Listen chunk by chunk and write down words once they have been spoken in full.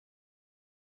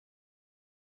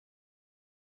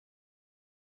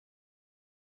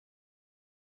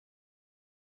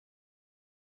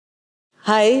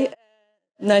Hi,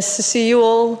 nice to see you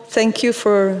all. Thank you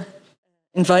for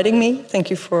inviting me.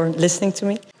 Thank you for listening to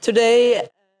me. Today,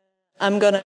 I'm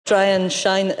going to try and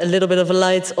shine a little bit of a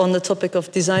light on the topic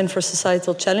of design for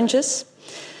societal challenges.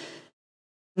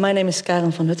 My name is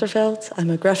Karen van Luttervelt. I'm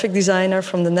a graphic designer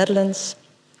from the Netherlands,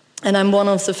 and I'm one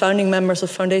of the founding members of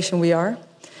Foundation We Are.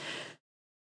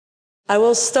 I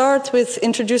will start with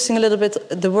introducing a little bit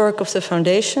the work of the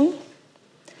Foundation,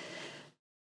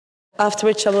 after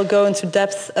which I will go into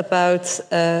depth about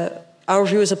our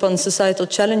views upon societal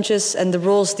challenges and the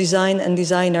roles design and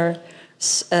designers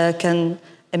can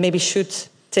and maybe should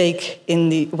take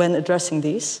when addressing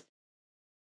these.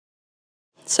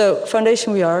 So,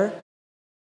 Foundation We Are,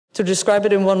 to describe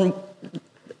it in one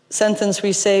sentence,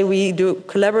 we say we do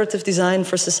collaborative design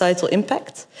for societal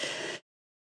impact.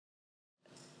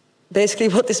 Basically,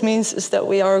 what this means is that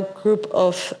we are a group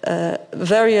of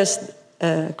various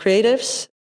creatives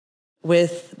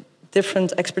with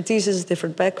different expertises,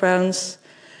 different backgrounds.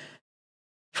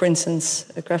 For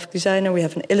instance, a graphic designer, we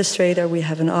have an illustrator, we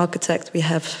have an architect, we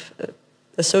have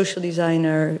a social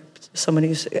designer, somebody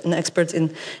who's an expert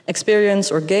in experience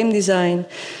or game design.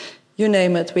 You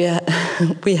name it,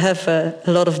 we have a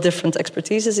lot of different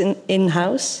expertises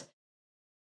in-house.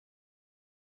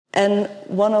 And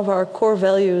one of our core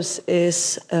values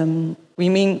is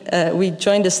we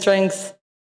join the strength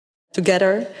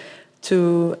together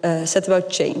to set about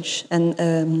change.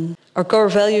 And our core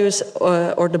values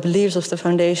or the beliefs of the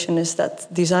Foundation is that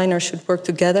designers should work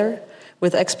together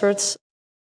with experts,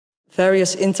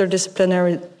 various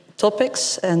interdisciplinary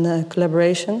topics and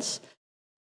collaborations.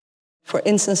 For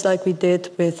instance, like we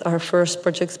did with our first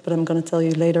project, but I'm going to tell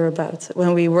you later about,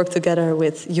 when we worked together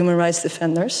with human rights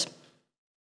defenders.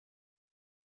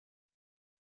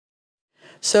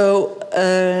 So,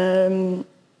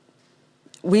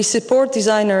 we support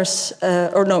designers,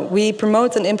 we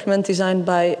promote and implement design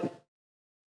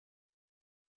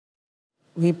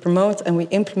we promote and we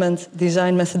implement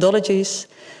design methodologies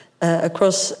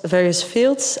across various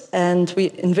fields, and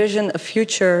we envision a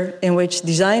future in which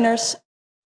designers,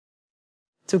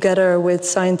 together with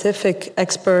scientific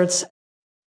experts,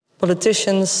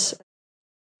 politicians,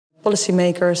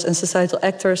 policymakers, and societal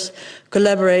actors,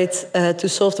 collaborate to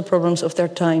solve the problems of their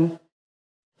time.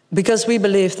 Because we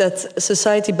believe that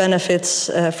society benefits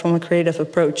from a creative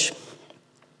approach.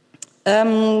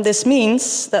 This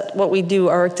means that what we do,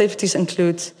 our activities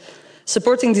include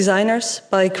supporting designers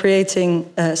by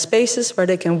creating spaces where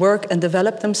they can work and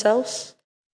develop themselves.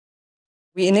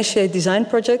 We initiate design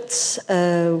projects,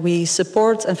 we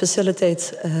support and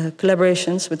facilitate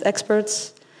collaborations with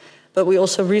experts, but we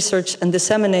also research and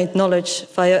disseminate knowledge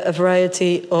via a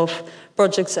variety of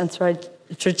projects and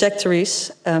trajectories,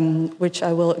 which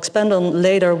I will expand on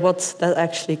later what that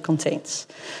actually contains,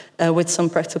 with some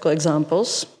practical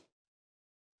examples.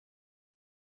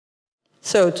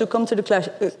 So, to come to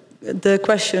the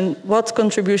question, what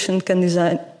contribution can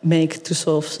design make to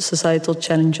solve societal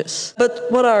challenges? But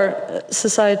what are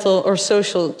societal or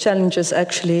social challenges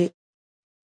actually?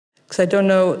 Because I don't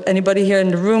know, anybody here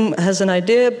in the room has an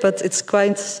idea, but it's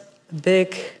quite a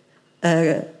big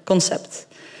concept.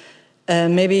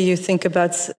 Maybe you think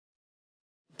about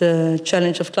the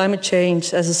challenge of climate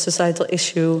change as a societal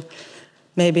issue,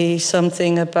 maybe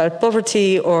something about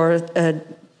poverty or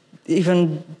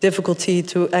even difficulty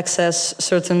to access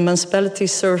certain municipality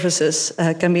services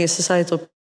can be a societal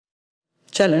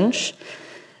challenge.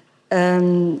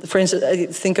 For instance, I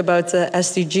think about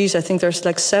SDGs. I think there's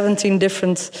like 17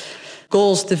 different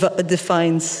goals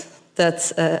defined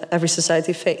that every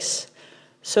society faces.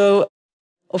 So,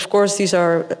 of course, these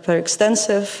are very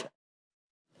extensive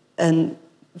and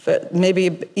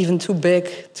maybe even too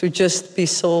big to just be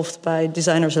solved by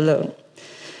designers alone.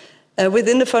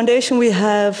 Within the Foundation, we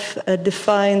have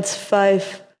defined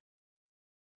 5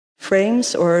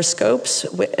 frames or scopes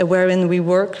wherein we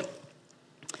work.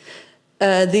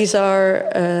 These are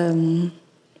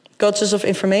cultures of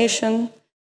information,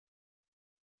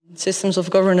 systems of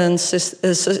governance,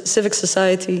 civic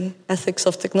society, ethics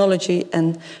of technology,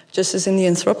 and justice in the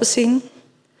Anthropocene.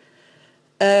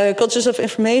 Cultures of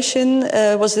information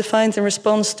was defined in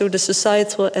response to the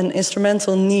societal and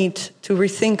instrumental need to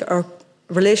rethink our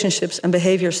relationships and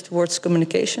behaviors towards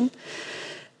communication.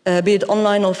 Be it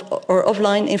online or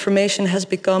offline, information has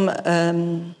become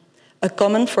a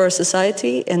common for a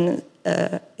society, and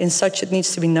in such it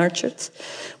needs to be nurtured.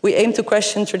 We aim to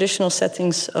question traditional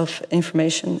settings of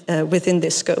information within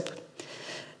this scope.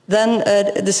 Then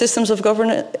in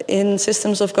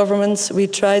systems of governments, we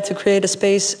try to create a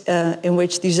space in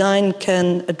which design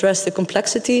can address the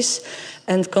complexities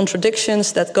and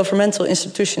contradictions that governmental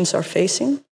institutions are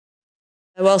facing.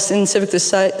 Whilst in civic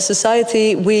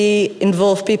society, we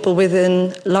involve people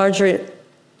within larger,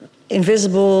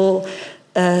 invisible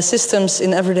systems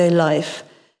in everyday life.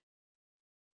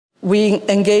 We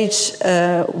engage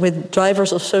with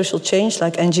drivers of social change,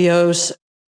 like NGOs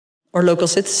or local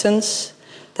citizens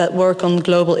that work on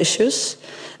global issues.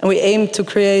 And we aim to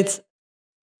create,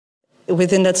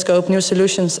 within that scope, new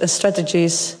solutions and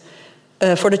strategies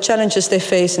for the challenges they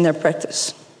face in their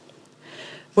practice.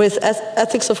 With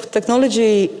ethics of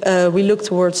technology, we look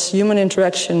towards human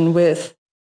interaction with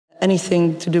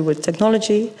anything to do with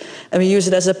technology, and we use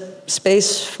it as a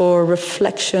space for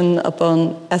reflection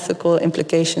upon ethical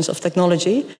implications of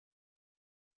technology.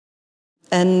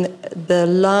 And the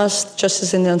last,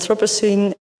 Justice in the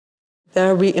Anthropocene,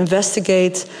 there we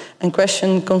investigate and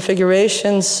question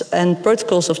configurations and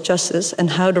protocols of justice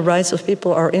and how the rights of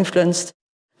people are influenced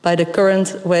by the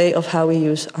current way of how we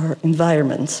use our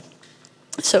environment.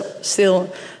 So still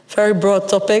very broad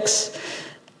topics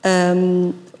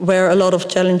where a lot of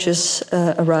challenges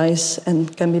arise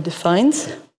and can be defined.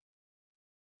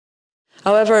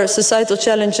 However, societal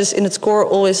challenges in its core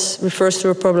always refers to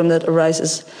a problem that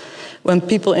arises when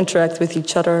people interact with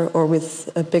each other or with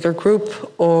a bigger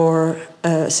group or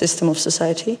a system of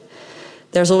society.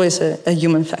 There's always a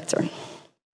human factor.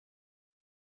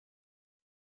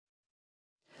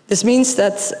 This means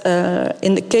that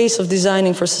in the case of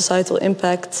designing for societal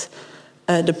impact,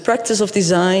 the practice of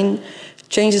design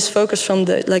changes focus from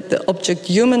the object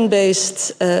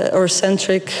human-based or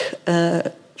centric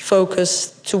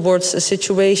focus towards a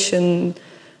situation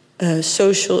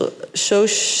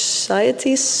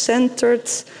society-centered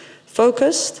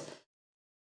focused.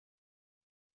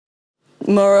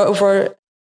 Moreover,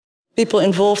 the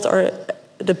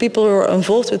people who are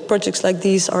involved with projects like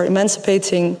these are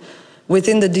emancipating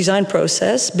within the design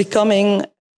process, becoming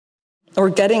or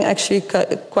getting actually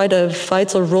quite a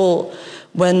vital role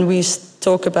when we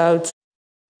talk about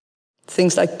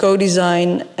things like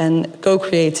co-design and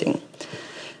co-creating.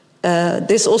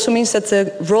 This also means that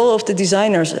the role of the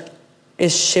designers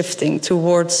is shifting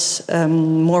towards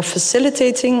more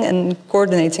facilitating and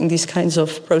coordinating these kinds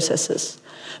of processes.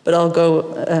 But I'll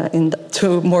go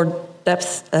into more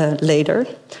depth later.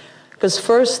 Because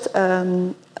first,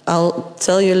 I'll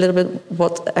tell you a little bit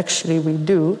what actually we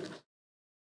do.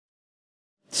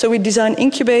 So we design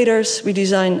incubators, we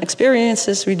design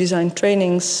experiences, we design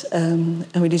trainings, and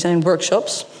we design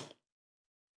workshops.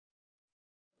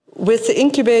 With the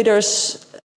incubators,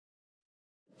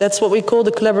 that's what we call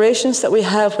the collaborations that we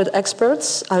have with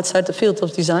experts outside the field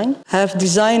of design. Have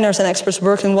designers and experts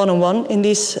working one-on-one in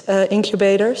these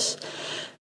incubators.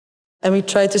 And we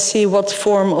try to see what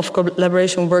form of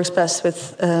collaboration works best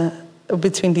with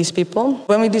between these people.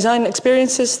 When we design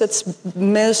experiences, that's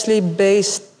mostly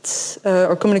based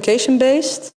or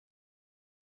communication-based,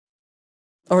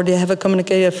 or they have a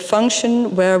communicative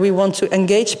function where we want to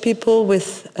engage people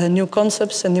with new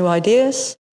concepts and new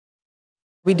ideas.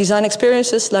 We design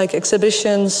experiences like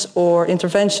exhibitions or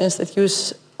interventions that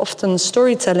use often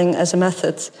storytelling as a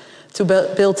method to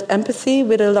build empathy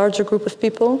with a larger group of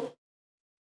people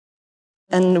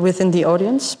and within the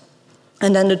audience.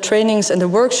 And then the trainings and the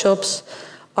workshops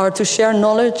are to share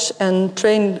knowledge and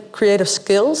train creative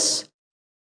skills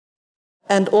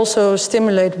and also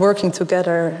stimulate working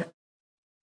together,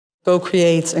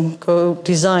 co-create and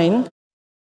co-design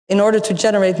in order to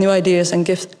generate new ideas and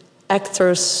give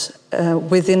actors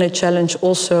within a challenge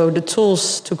also the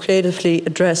tools to creatively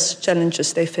address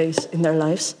challenges they face in their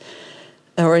lives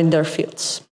or in their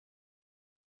fields.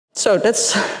 So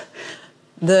that's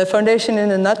the foundation in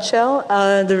a nutshell.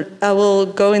 I will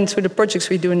go into the projects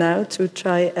we do now to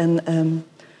try and,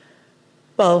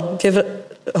 give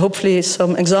hopefully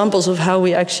some examples of how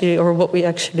we actually, or what we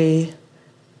actually,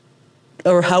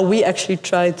 or how we actually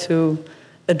try to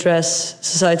address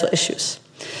societal issues.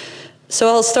 So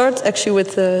I'll start actually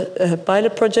with the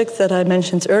pilot project that I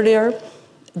mentioned earlier.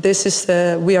 This is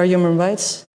the We Are Human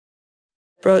Rights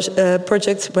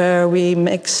project where we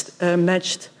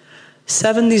matched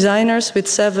 7 designers with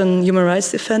 7 human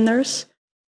rights defenders.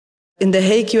 In The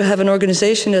Hague, you have an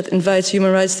organization that invites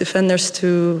human rights defenders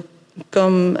to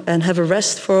come and have a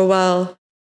rest for a while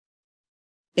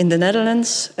in the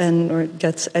Netherlands and or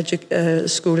get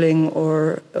schooling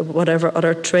or whatever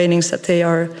other trainings that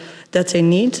they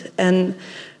need. And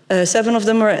 7 of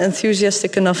them were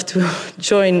enthusiastic enough to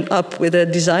join up with a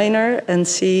designer and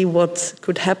see what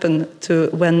could happen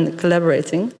when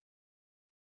collaborating.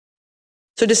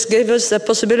 So this gave us the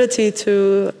possibility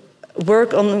to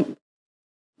work on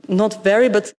not very,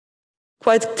 but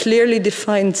quite clearly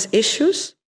defined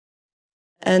issues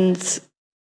and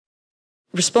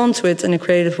respond to it in a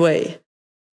creative way.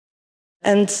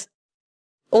 And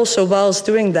also, whilst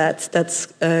doing that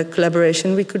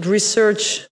collaboration, we could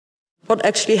research what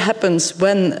actually happens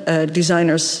when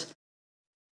designers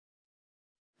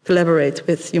collaborate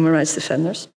with human rights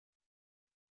defenders.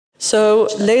 So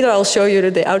later I'll show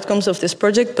you the outcomes of this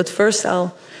project, but first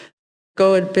I'll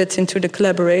go a bit into the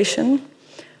collaboration,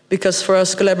 because for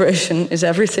us collaboration is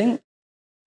everything.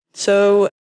 So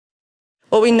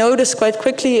what we noticed quite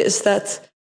quickly is that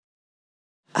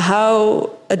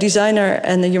how a designer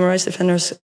and the human rights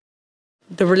defenders,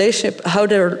 how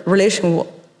their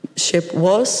relationship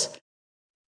was,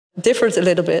 differed a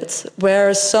little bit,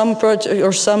 where some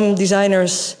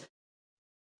designers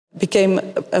became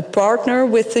a partner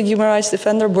with the human rights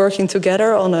defender, working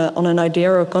together on an idea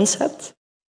or a concept.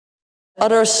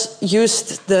 Others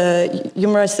used the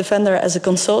human rights defender as a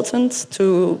consultant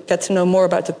to get to know more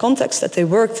about the context that they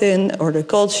worked in, or the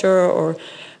culture, or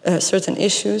certain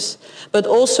issues. But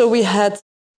also we had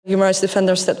human rights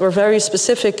defenders that were very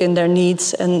specific in their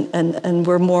needs and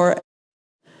were more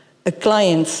a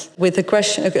client with a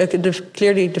question, a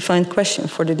clearly defined question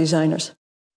for the designers.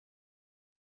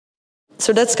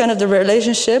 So that's kind of the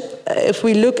relationship. If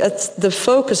we look at the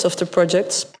focus of the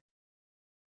projects,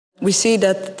 we see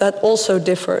that also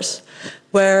differs,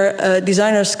 where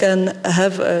designers can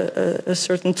have a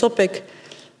certain topic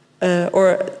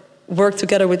or work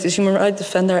together with the human rights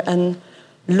defender and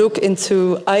look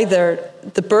into either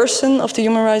the person of the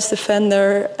human rights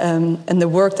defender and the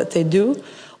work that they do,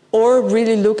 or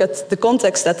really look at the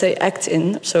context that they act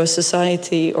in, so a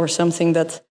society or something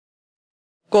that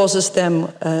causes them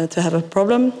to have a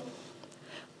problem,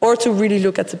 or to really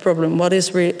look at the problem. What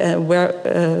is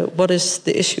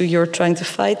the issue you're trying to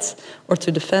fight or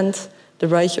to defend, the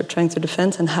right you're trying to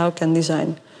defend, and how can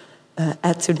design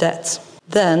add to that?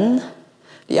 Then,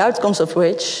 the outcomes of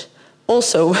which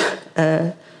also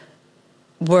the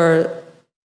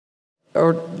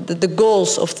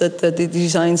goals of the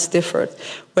designs differed,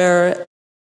 where,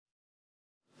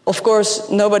 of course,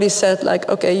 nobody said like,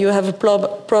 okay, you have a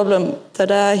problem,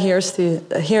 ta-da, here's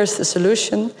the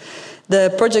solution.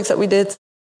 The projects that we did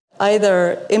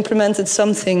either implemented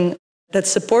something that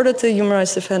supported the human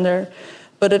rights defender,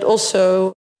 but it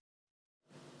also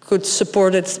could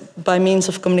support it by means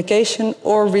of communication,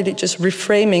 or really just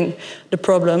reframing the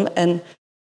problem and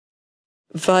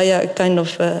via a kind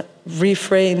of a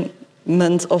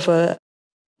reframement of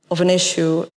an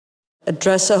issue,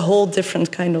 address a whole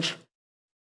different kind of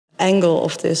angle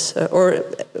of this, or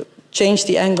change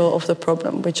the angle of the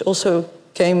problem, which also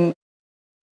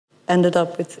ended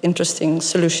up with interesting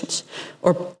solutions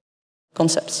or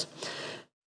concepts.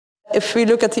 If we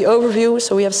look at the overview,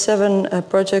 so we have 7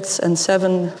 projects and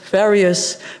 7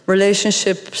 various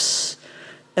relationships,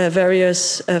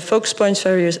 various focus points,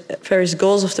 various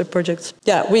goals of the project.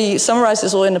 Yeah, we summarized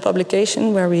this all in a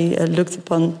publication where we looked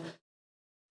upon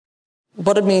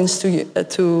what it means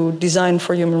to design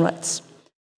for human rights.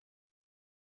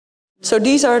 So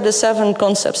these are the 7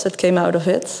 concepts that came out of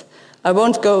it. I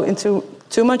won't go into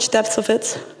too much depth of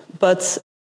it, but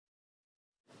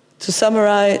to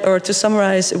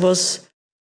summarize,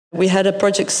 we had a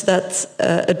project that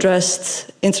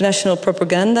addressed international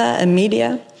propaganda and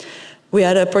media. We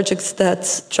had a project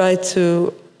that tried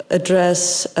to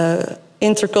address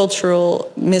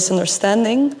intercultural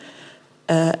misunderstanding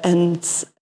and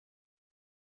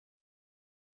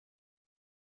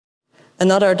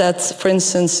another that, for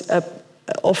instance,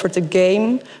 offered a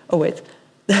game. Oh, wait.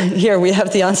 Here we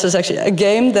have the answers, actually. A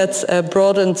game that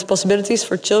broadened possibilities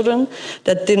for children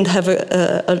that didn't have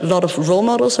a lot of role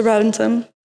models around them.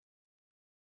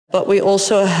 But we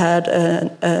also had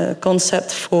a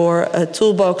concept for a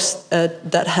toolbox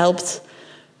that helped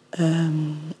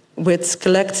with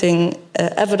collecting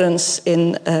evidence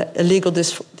in illegal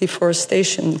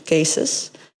deforestation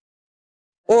cases,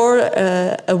 or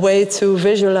a way to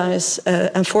visualize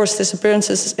enforced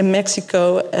disappearances in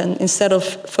Mexico, and instead of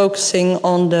focusing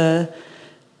on the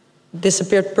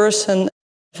disappeared person,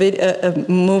 a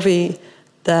movie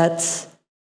that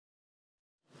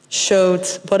showed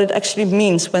what it actually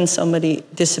means when somebody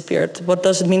disappeared. What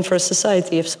does it mean for a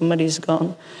society if somebody is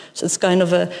gone? So it's kind of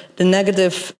the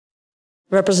negative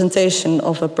representation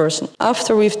of a person.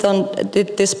 After we've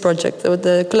did this project,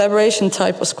 the collaboration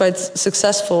type was quite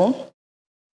successful.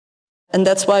 And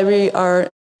that's why we are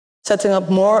setting up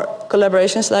more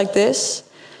collaborations like this,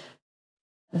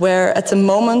 where at the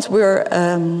moment we're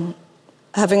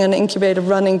having an incubator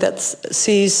running that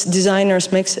sees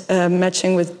designers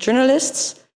matching with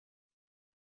journalists,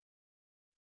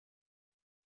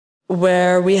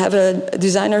 where we have a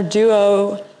designer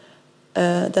duo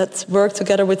that work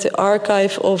together with the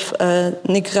archive of a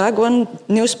Nicaraguan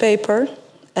newspaper,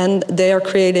 and they are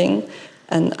creating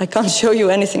And I can't show you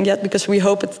anything yet because we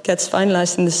hope it gets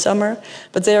finalized in the summer.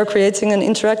 But they are creating an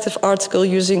interactive article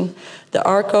using the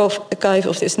archive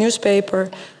of this newspaper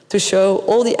to show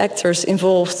all the actors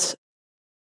involved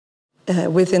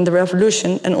within the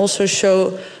revolution, and also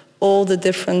show all the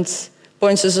different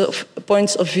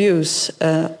points of views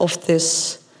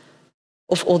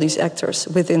of all these actors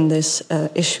within this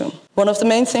issue. One of the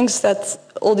main things that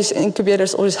all these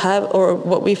incubators always have, or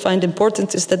what we find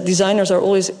important, is that designers are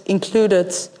always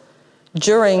included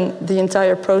during the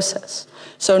entire process.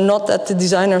 So not that the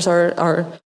designers are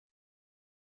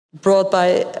brought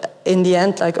by in the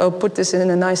end, like, oh, put this in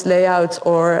a nice layout,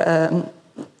 or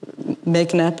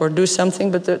make an app or do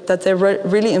something, but that they're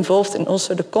really involved in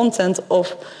also the content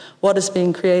of what is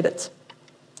being created.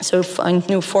 So find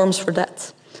new forms for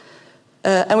that.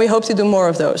 And we hope to do more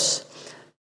of those.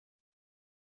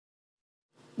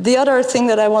 The other thing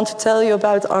that I want to tell you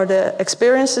about are the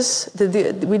experiences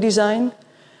that we design,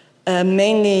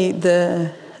 mainly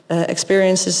the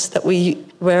experiences that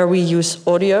where we use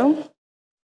audio.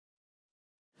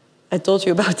 I told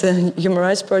you about the Human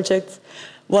Rights Project.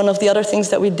 One of the other things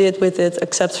that we did with it,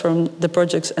 except from the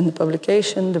projects and the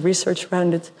publication, the research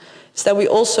around it, is that we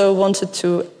also wanted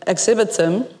to exhibit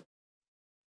them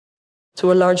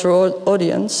to a larger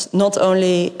audience, not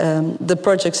only the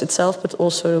projects itself, but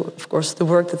also, of course, the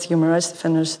work that human rights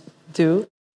defenders do.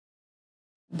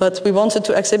 But we wanted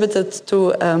to exhibit it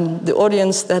to the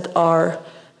audience that are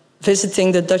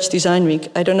visiting the Dutch Design Week.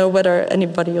 I don't know whether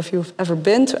anybody of you have ever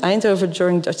been to Eindhoven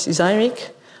during Dutch Design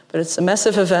Week, but it's a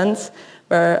massive event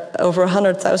where over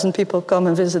 100,000 people come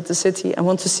and visit the city and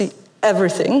want to see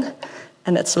everything,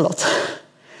 and that's a lot.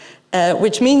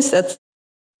 Which means that,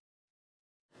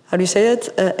 how do you say it?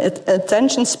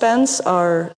 Attention spans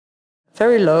are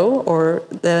very low, or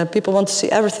the people want to see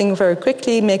everything very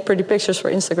quickly, make pretty pictures for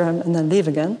Instagram, and then leave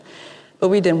again. But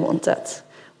we didn't want that.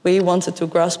 We wanted to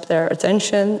grasp their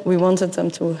attention. We wanted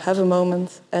them to have a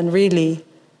moment and really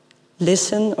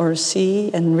listen or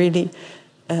see and really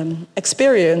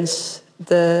experience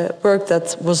the work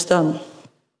that was done.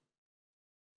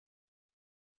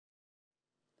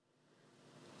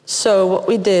 So what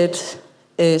we did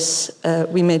is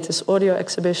we made this audio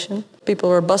exhibition. People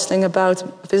were bustling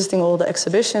about, visiting all the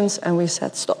exhibitions, and we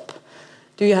said, stop.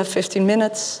 Do you have 15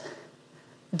 minutes?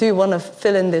 Do you want to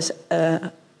fill in this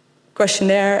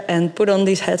questionnaire and put on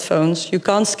these headphones? You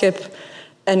can't skip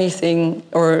anything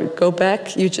or go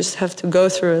back. You just have to go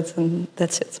through it, and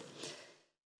that's it.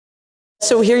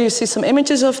 So here you see some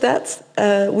images of that.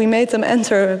 We made them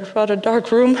enter a rather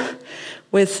dark room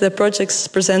with the projects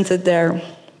presented there.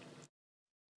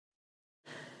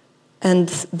 And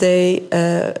they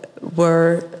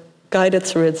were guided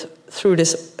through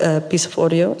this piece of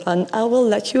audio, and I will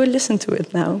let you listen to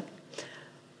it now.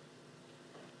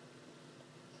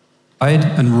 Guide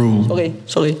and rule.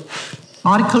 Sorry.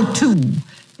 Article 2.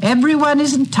 Everyone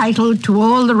is entitled to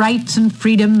all the rights and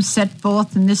freedoms set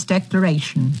forth in this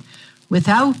declaration,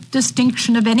 without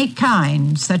distinction of any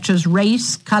kind, such as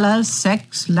race, color,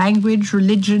 sex, language,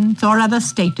 religion, or other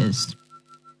status.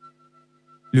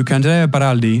 Lucandrea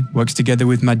Baraldi works together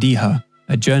with Madiha,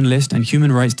 a journalist and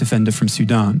human rights defender from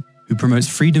Sudan, who promotes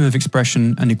freedom of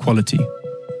expression and equality.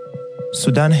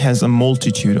 Sudan has a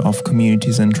multitude of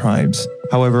communities and tribes.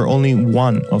 However, only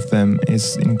one of them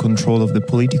is in control of the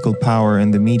political power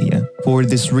and the media. For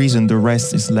this reason, the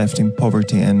rest is left in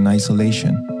poverty and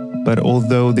isolation. But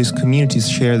although these communities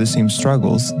share the same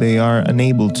struggles, they are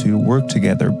unable to work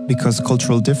together because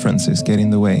cultural differences get in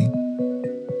the way.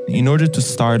 In order to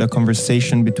start a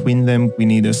conversation between them, we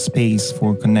need a space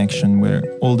for connection where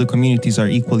all the communities are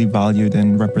equally valued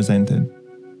and represented.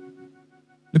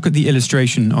 Look at the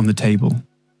illustration on the table.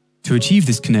 To achieve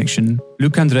this connection,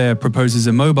 Lucandrea proposes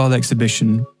a mobile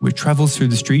exhibition which travels through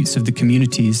the streets of the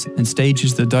communities and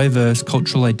stages the diverse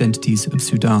cultural identities of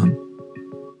Sudan.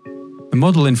 The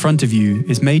model in front of you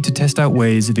is made to test out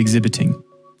ways of exhibiting.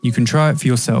 You can try it for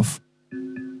yourself.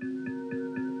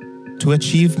 To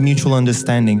achieve mutual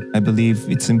understanding, I believe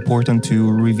it's important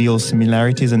to reveal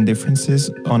similarities and differences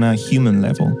on a human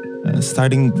level,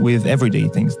 starting with everyday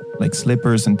things like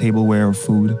slippers and tableware or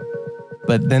food.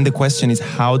 But then the question is,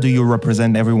 how do you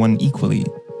represent everyone equally?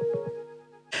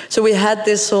 So we had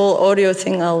this whole audio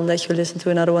thing. I'll let you listen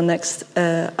to another one next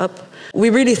up.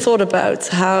 We really thought about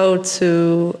how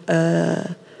to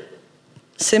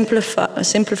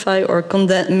simplify or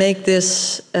make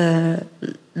this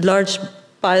large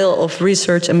pile of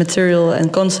research and material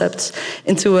and concepts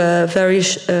into a very,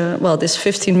 this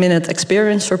 15-minute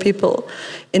experience for people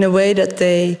in a way that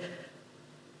they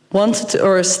wanted to,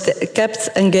 or kept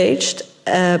engaged,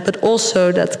 but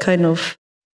also that kind of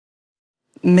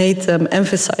made them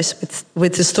emphasize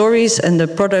with the stories and the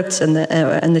products and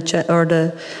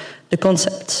the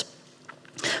concepts.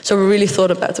 So we really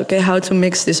thought about, okay, how to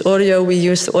mix this audio. We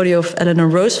used the audio of Eleanor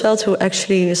Roosevelt, who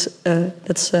actually is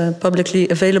that's publicly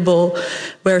available,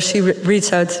 where she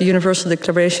reads out the Universal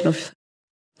Declaration of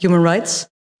Human Rights,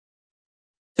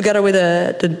 together with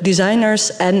the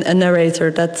designers and a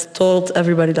narrator that told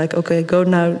everybody, like, okay, go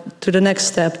now to the next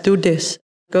step, do this,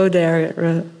 go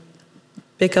there,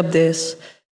 pick up this,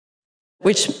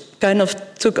 which kind of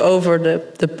took over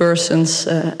the person's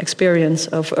experience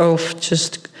of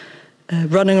just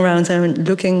running around and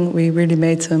looking. We really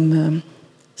made them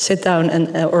sit down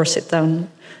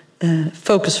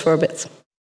focus for a bit.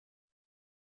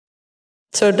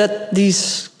 So that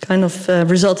these kind of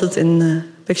resulted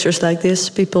in pictures like this,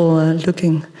 people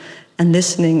looking and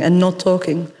listening and not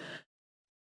talking.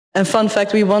 And fun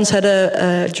fact, we once had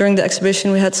during the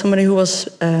exhibition, we had somebody who was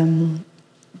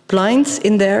blind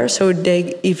in there, so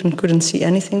they even couldn't see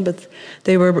anything, but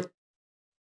they were,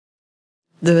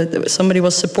 somebody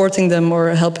was supporting them or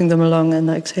helping them along and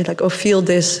like say, like, oh, feel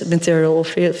this material or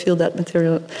feel that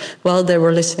material while they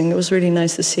were listening. It was really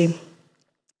nice to see.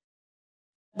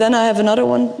 Then I have another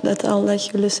one that I'll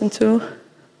let you listen to.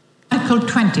 Article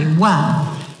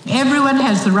 21. Everyone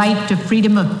has the right to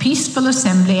freedom of peaceful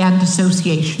assembly and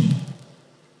association.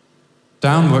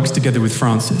 Down works together with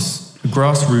Francis, a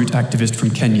grassroots activist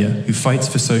from Kenya who fights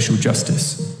for social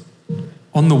justice.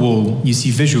 On the wall, you see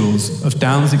visuals of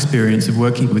Down's experience of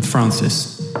working with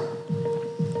Francis.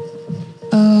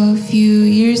 A few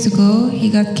years ago, he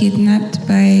got kidnapped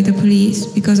by the police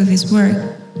because of his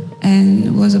work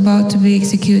and was about to be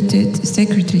executed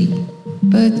secretly.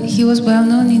 But he was well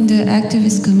known in the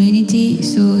activist community,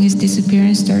 so his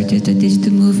disappearance started a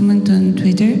digital movement on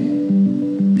Twitter.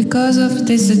 Because of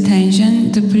this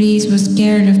attention, the police was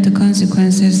scared of the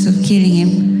consequences of killing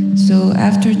him, so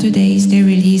after 2 days they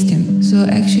released him. So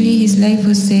actually his life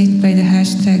was saved by the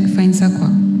hashtag #FindSakwa.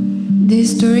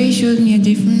 This story showed me a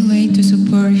different way to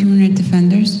support human rights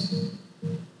defenders.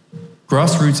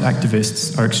 Grassroots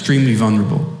activists are extremely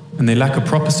vulnerable, and they lack a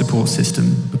proper support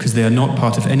system because they are not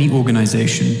part of any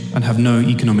organization and have no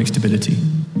economic stability.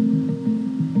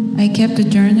 I kept a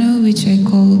journal which I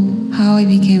call How I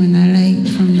Became an Ally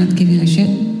from Not Giving a Shit,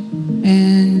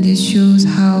 and this shows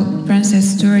how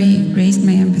Frances' story raised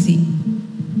my empathy.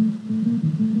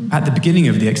 At the beginning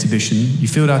of the exhibition, you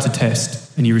filled out a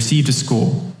test and you received a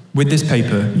score. With this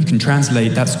paper, you can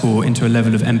translate that score into a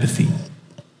level of empathy.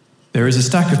 There is a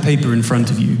stack of paper in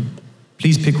front of you.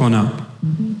 Please pick one up.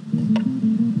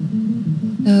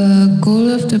 The goal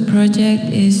of the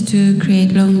project is to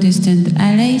create long-distance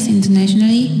allies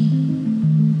internationally.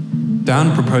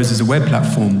 Down proposes a web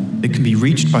platform that can be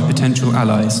reached by potential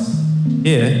allies.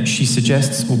 Here, she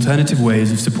suggests alternative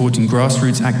ways of supporting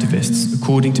grassroots activists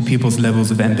according to people's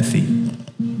levels of empathy.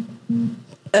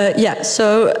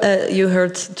 You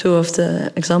heard 2 of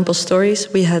the example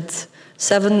stories. We had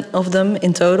 7 of them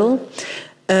in total.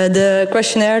 The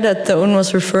questionnaire that Toon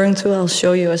was referring to, I'll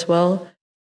show you as well.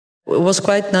 It was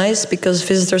quite nice because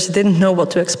visitors didn't know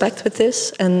what to expect with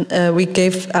this, and we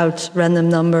gave out random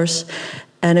numbers.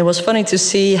 And it was funny to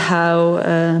see how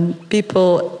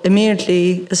people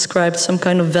immediately ascribed some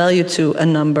kind of value to a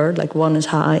number, like 1 is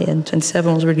high and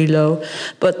 27 was really low,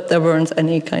 but there weren't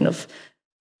any kind of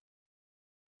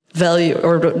value,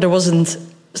 or there wasn't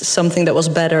something that was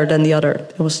better than the other.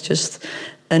 It was just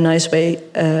a nice way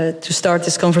to start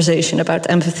this conversation about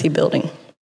empathy building.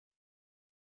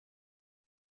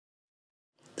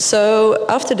 So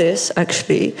after this,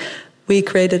 actually, we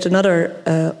created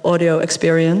another audio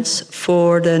experience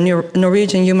for the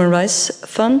Norwegian Human Rights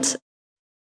Fund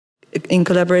in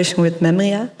collaboration with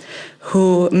Memria.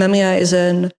 Memria is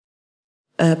a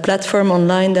platform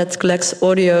online that collects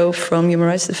audio from human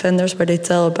rights defenders, where they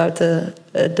tell about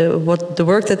the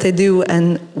work that they do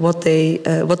and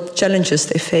what challenges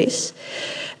they face.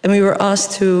 And we were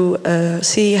asked to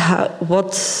see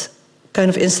what kind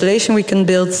of installation we can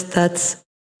build that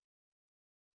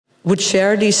would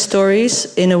share these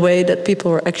stories in a way that people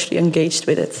were actually engaged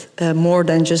with it, more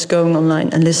than just going online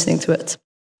and listening to it.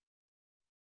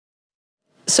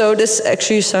 So this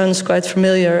actually sounds quite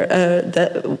familiar,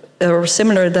 or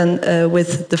similar than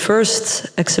with the first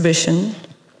exhibition.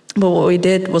 But what we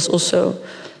did was also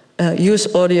use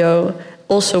audio,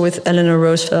 also with Eleanor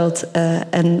Roosevelt,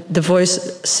 and the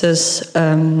voices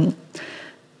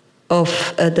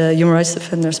of the human rights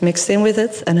defenders mixed in with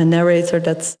it, and a narrator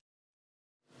that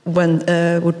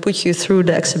would put you through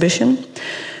the exhibition.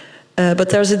 But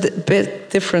there's a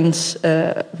bit difference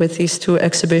with these 2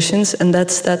 exhibitions, and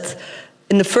that's that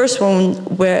In the first one,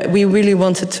 where we really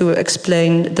wanted to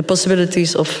explain the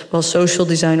possibilities of social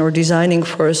design or designing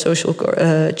for a social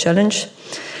challenge.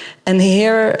 And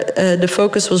here, the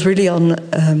focus was really on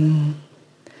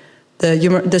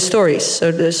the stories.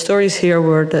 So the stories here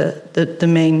were the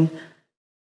main,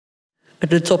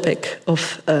 the topic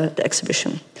of the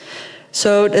exhibition.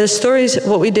 So the stories,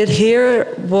 what we did here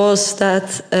was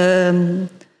that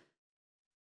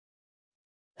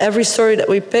every story that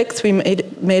we picked, we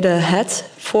made a hat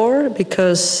for,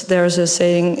 because there's a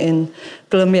saying in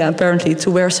Colombia, apparently,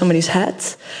 to wear somebody's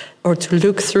hat or to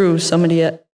look through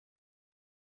somebody's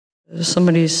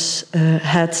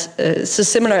hat. It's as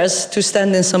similar as to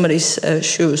stand in somebody's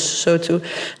shoes, so to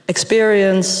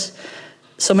experience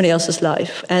somebody else's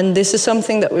life. And this is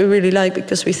something that we really like,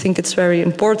 because we think it's very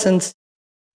important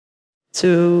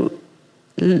to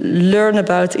learn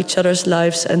about each other's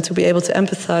lives and to be able to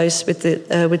empathize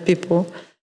with people.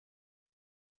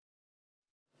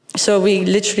 So we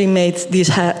literally made these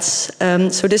hats.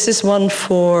 So this is one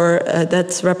for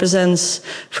that represents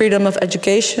freedom of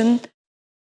education,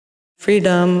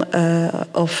 freedom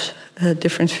of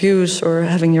different views or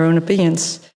having your own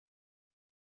opinions.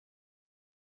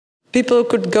 People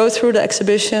could go through the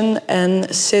exhibition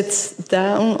and sit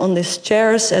down on these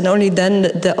chairs, and only then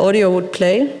the audio would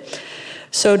play.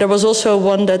 So there was also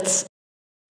one that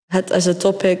had as a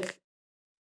topic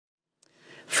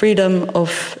freedom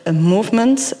of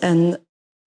movement, and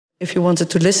if you wanted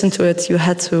to listen to it, you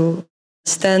had to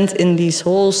stand in these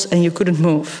halls and you couldn't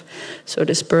move. So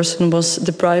this person was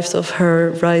deprived of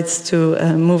her right to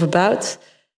move about.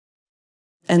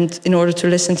 And in order to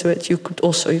listen to it, you could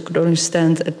only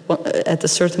stand at a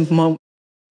certain moment,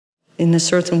 in a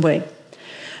certain way.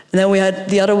 And then we had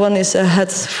the other one is a hat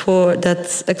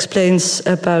that explains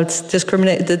about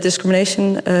the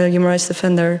discrimination human rights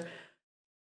defender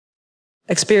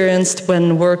experienced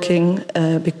when working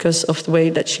because of the way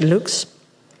that she looks.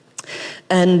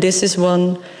 And this is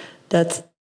one that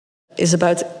is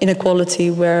about inequality,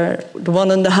 where the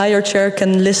one in the higher chair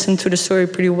can listen to the story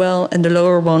pretty well, and the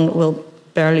lower one will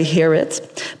barely hear it.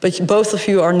 But both of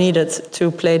you are needed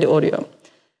to play the audio.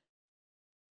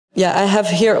 Yeah, I have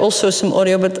here also some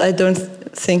audio, but I don't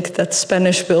think that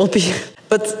Spanish will be.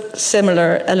 But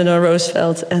similar, Eleanor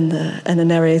Roosevelt and the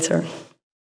narrator.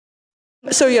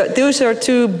 So yeah, those are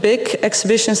two big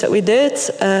exhibitions that we did.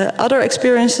 Other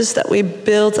experiences that we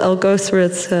built, I'll go through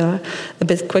it a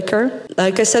bit quicker.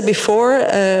 Like I said before,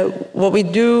 what we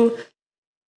do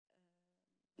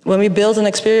when we build an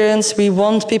experience, we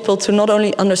want people to not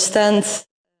only understand,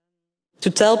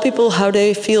 to tell people how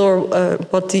they feel or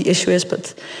what the issue is,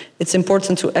 but it's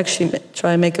important to actually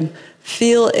try and make them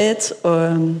feel it,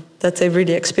 or that they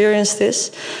really experience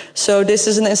this. So this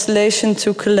is an installation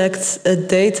to collect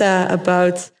data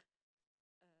about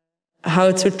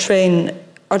how to train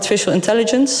artificial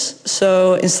intelligence.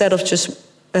 So instead of just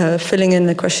filling in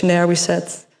the questionnaire, we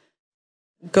said,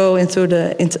 go into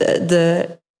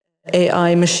the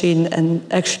AI machine and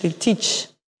actually teach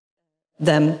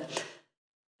them.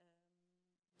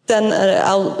 Then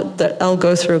I'll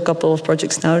go through a couple of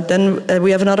projects now. Then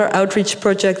we have another outreach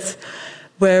project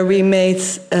where we made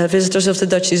visitors of the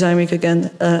Dutch Design Week again,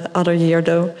 other year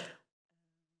though,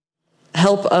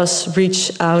 help us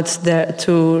reach out there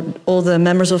to all the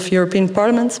members of European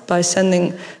Parliament by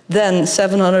sending then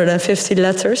 750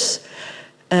 letters.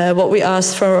 What we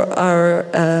asked for our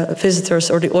visitors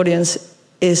or the audience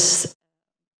is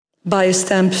buy a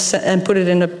stamp and put it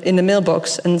in the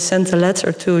mailbox and send a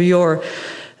letter to your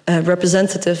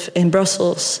representative in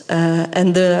Brussels.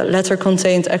 And the letter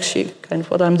contained actually kind of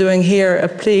what I'm doing here, a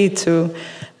plea to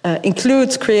include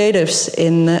creatives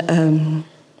in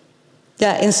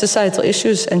societal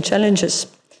issues and challenges.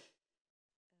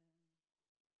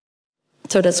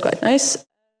 So that's quite nice.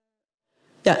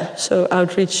 Yeah, so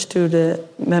outreach to the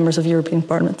members of European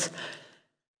Parliament.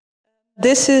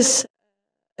 This is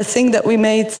a thing that we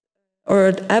made, or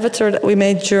an avatar that we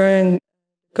made during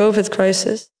the COVID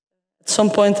crisis. At some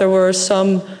point there were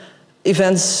some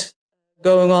events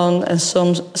going on, and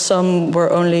some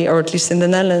were only, or at least in the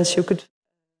Netherlands, you could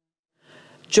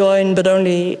join, but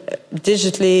only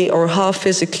digitally or half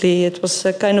physically. It was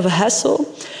a kind of a hassle.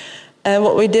 And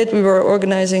what we did, we were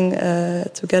organizing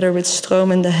together with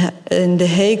Stroom in the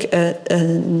Hague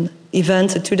an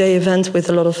event, a 2-day event with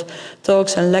a lot of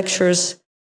talks and lectures,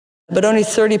 but only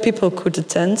 30 people could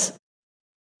attend.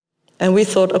 And we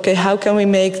thought, okay, how can we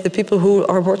make the people who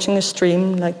are watching a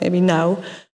stream, like maybe now,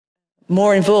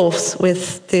 more involved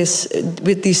with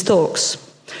these talks?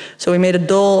 So we made a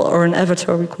doll, or an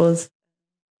avatar, we call it,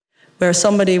 where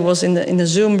somebody was in a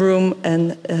Zoom room,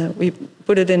 and we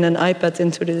put it in an iPad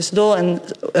into this doll, and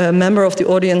a member of the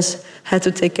audience had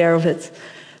to take care of it.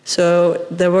 So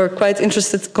there were quite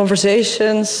interested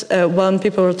conversations. One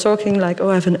people were talking like, "Oh,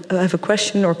 I have a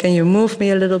question," or "Can you move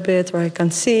me a little bit?" or "I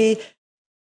can't see."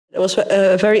 It was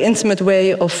a very intimate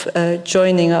way of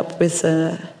joining up with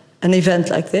an event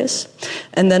like this.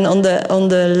 And then on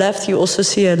the left, you also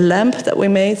see a lamp that we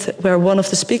made, where one of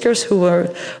the speakers, who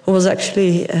was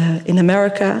actually in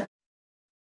America,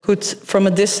 could from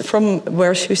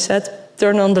where she sat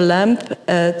turn on the lamp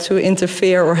to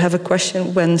interfere or have a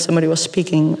question when somebody was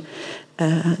speaking.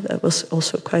 That was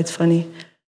also quite funny.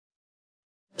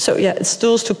 So yeah, it's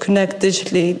tools to connect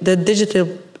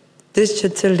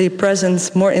digitally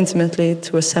present more intimately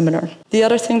to a seminar. The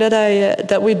other thing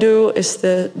that we do is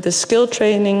the skill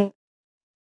training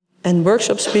and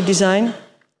workshops we design.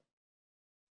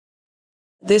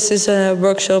 This is a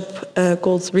workshop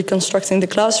called Reconstructing the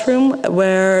Classroom,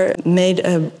 where made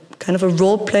a kind of a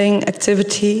role-playing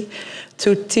activity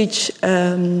to teach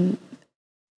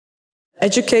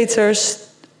educators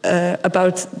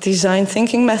about design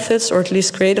thinking methods, or at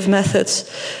least creative methods,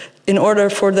 in order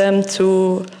for them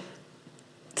to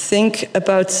think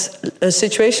about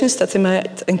situations that they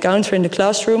might encounter in the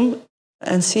classroom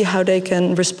and see how they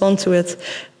can respond to it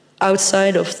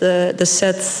outside of the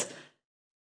set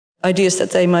ideas that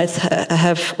they might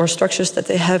have, or structures that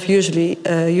they have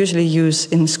usually use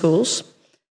in schools.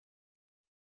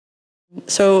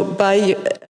 So by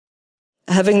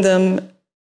having them,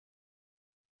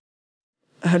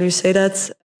 how do you say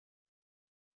that?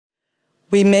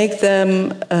 We make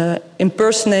them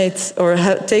impersonate or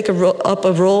take up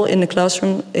a role in the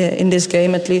classroom, in this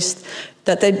game at least,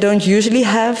 that they don't usually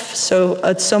have. So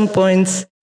at some point,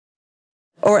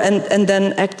 and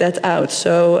then act that out.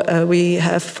 So we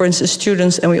have, for instance,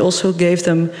 students, and we also gave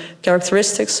them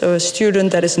characteristics. So a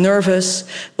student that is nervous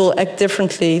will act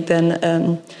differently than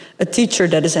a teacher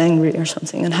that is angry or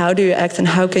something. And how do you act, and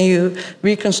how can you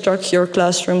reconstruct your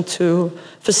classroom to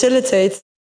facilitate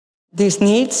these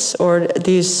needs or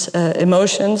these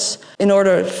emotions in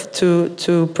order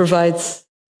to provide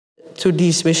to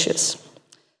these wishes?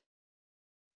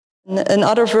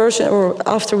 Another version, or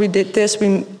after we did this,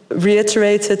 we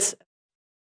reiterated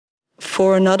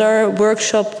for another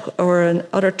workshop or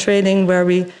another training where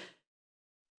we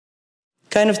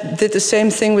kind of did the same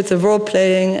thing with the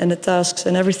role-playing and the tasks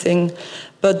and everything,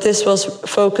 but this was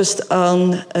focused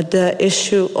on the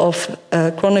issue of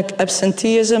chronic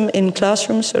absenteeism in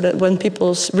classrooms, so that when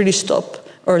pupils really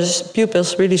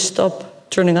stop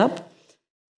turning up.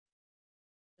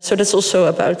 So that's also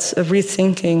about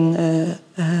rethinking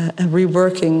and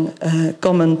reworking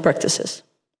common practices.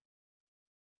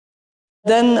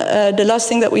 Then the last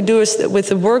thing that we do is that with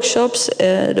the workshops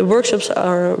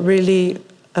are really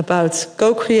about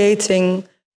co-creating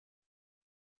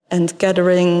and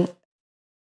gathering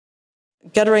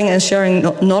and sharing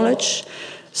knowledge.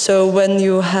 So when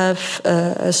you have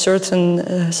a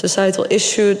certain societal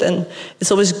issue, then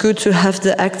it's always good to have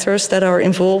the actors that are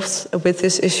involved with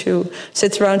this issue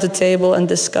sit around the table and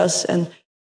discuss and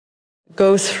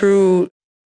go through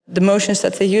the motions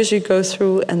that they usually go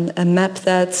through and map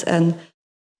that. And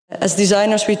as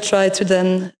designers, we try to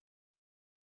then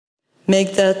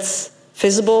make that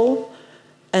visible,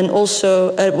 and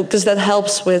also because that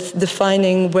helps with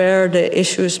defining where the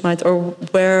issues might, or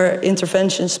where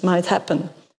interventions might happen.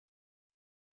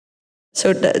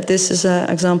 So this is an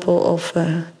example of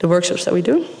the workshops that we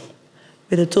do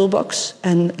with a toolbox,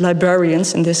 and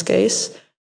librarians in this case,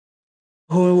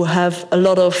 who have a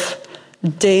lot of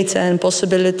data and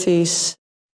possibilities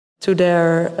to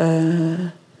their,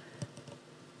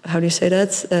 how do you say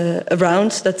that,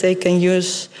 around, that they can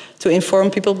use to inform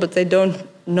people, but they don't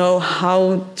know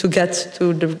how to get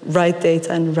to the right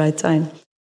data and the right time.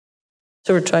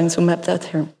 So we're trying to map that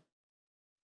here.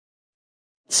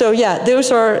 So yeah,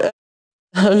 those are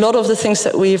a lot of the things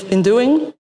that we've been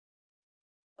doing.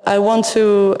 I want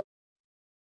to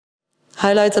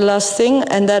highlight the last thing,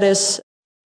 and that is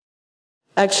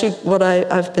actually what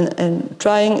I've been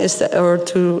trying is that, or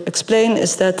to explain,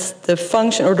 is that the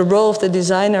function or the role of the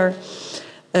designer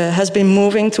has been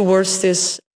moving towards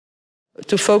this,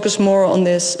 to focus more on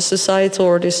this societal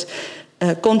or this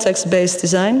context-based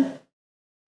design,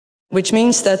 which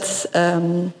means that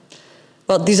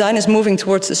well, design is moving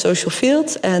towards the social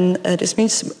field, and this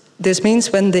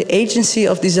means when the agency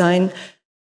of design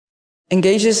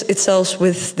engages itself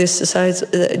with these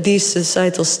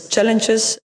societal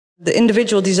challenges, the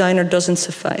individual designer doesn't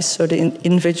suffice. So the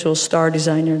individual star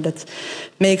designer that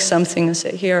makes something and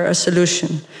say, here, a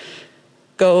solution,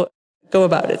 go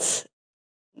about it.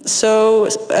 So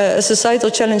a societal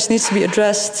challenge needs to be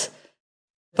addressed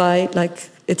by, like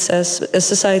it says, a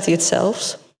society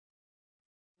itself.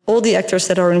 All the actors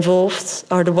that are involved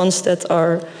are the ones that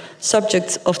are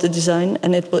subject of the design,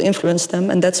 and it will influence them,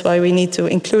 and that's why we need to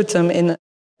include them in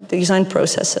the design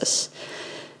processes.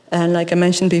 And like I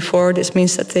mentioned before, this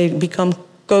means that they become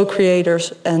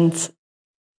co-creators and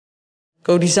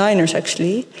co-designers,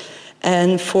 actually.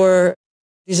 And for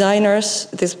designers,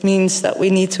 this means that we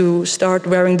need to start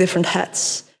wearing different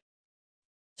hats.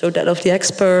 So that of the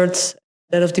expert,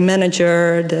 that of the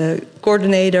manager, the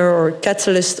coordinator or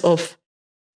catalyst of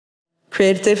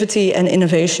creativity and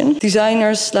innovation.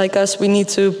 Designers like us, we need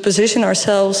to position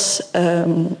ourselves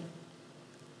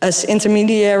as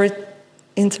intermediaries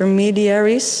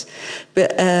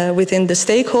within the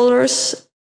stakeholders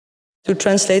to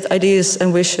translate ideas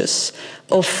and wishes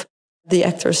of the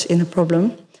actors in a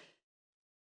problem.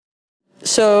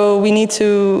 So we need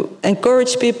to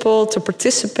encourage people to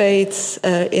participate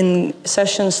in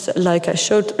sessions like I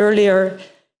showed earlier.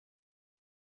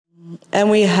 And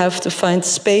we have to find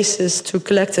spaces to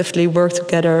collectively work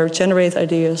together, generate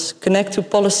ideas, connect to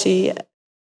policy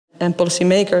and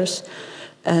policymakers,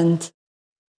 and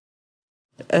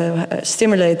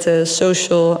stimulate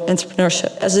social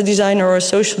entrepreneurship. As a designer or a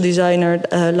social designer,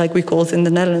 like we call it in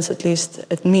the Netherlands at least,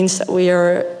 it means that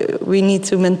we need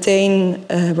to maintain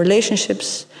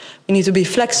relationships. We need to be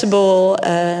flexible.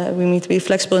 We need to be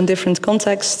flexible in different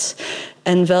contexts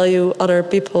and value other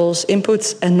people's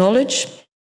input and knowledge.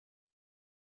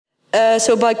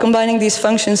 So by combining these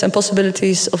functions and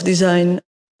possibilities of design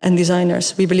and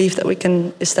designers, we believe that we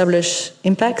can establish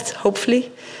impact, hopefully.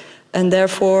 And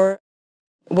therefore,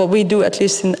 what we do, at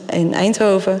least in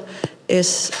Eindhoven,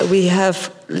 is we have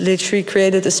literally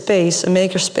created a space, a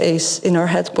maker space in our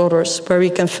headquarters where we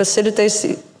can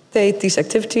facilitate these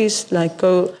activities like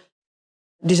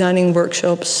co-designing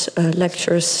workshops,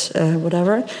 lectures,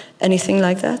 whatever, anything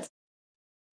like that.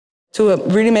 To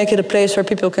really make it a place where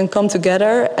people can come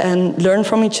together and learn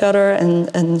from each other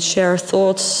and share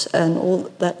thoughts and all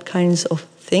that kinds of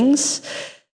things.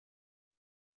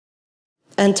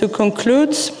 And to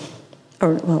conclude,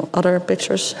 or well, other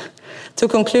pictures. To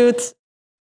conclude,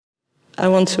 I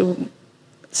want to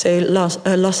say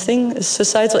last thing.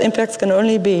 Societal impact can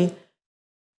only be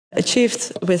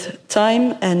achieved with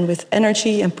time and with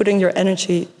energy and putting your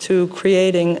energy to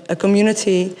creating a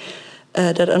community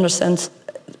that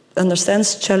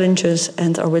understands challenges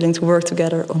and are willing to work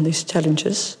together on these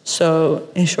challenges. So,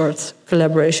 in short,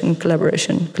 collaboration,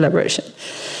 collaboration, collaboration.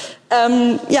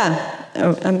 I'm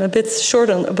a bit short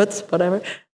on, but whatever.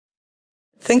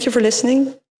 Thank you for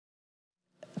listening.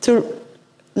 To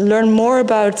learn more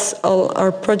about all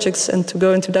our projects and to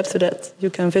go into depth to that, you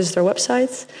can visit our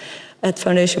website at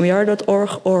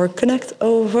foundationweare.org or connect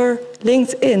over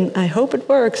LinkedIn. I hope it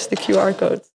works, the QR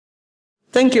code.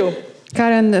 Thank you.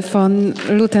 Karen van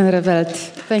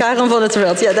Luttervelt. Karen van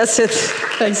Luttervelt, yeah, that's it.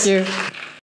 Thank you.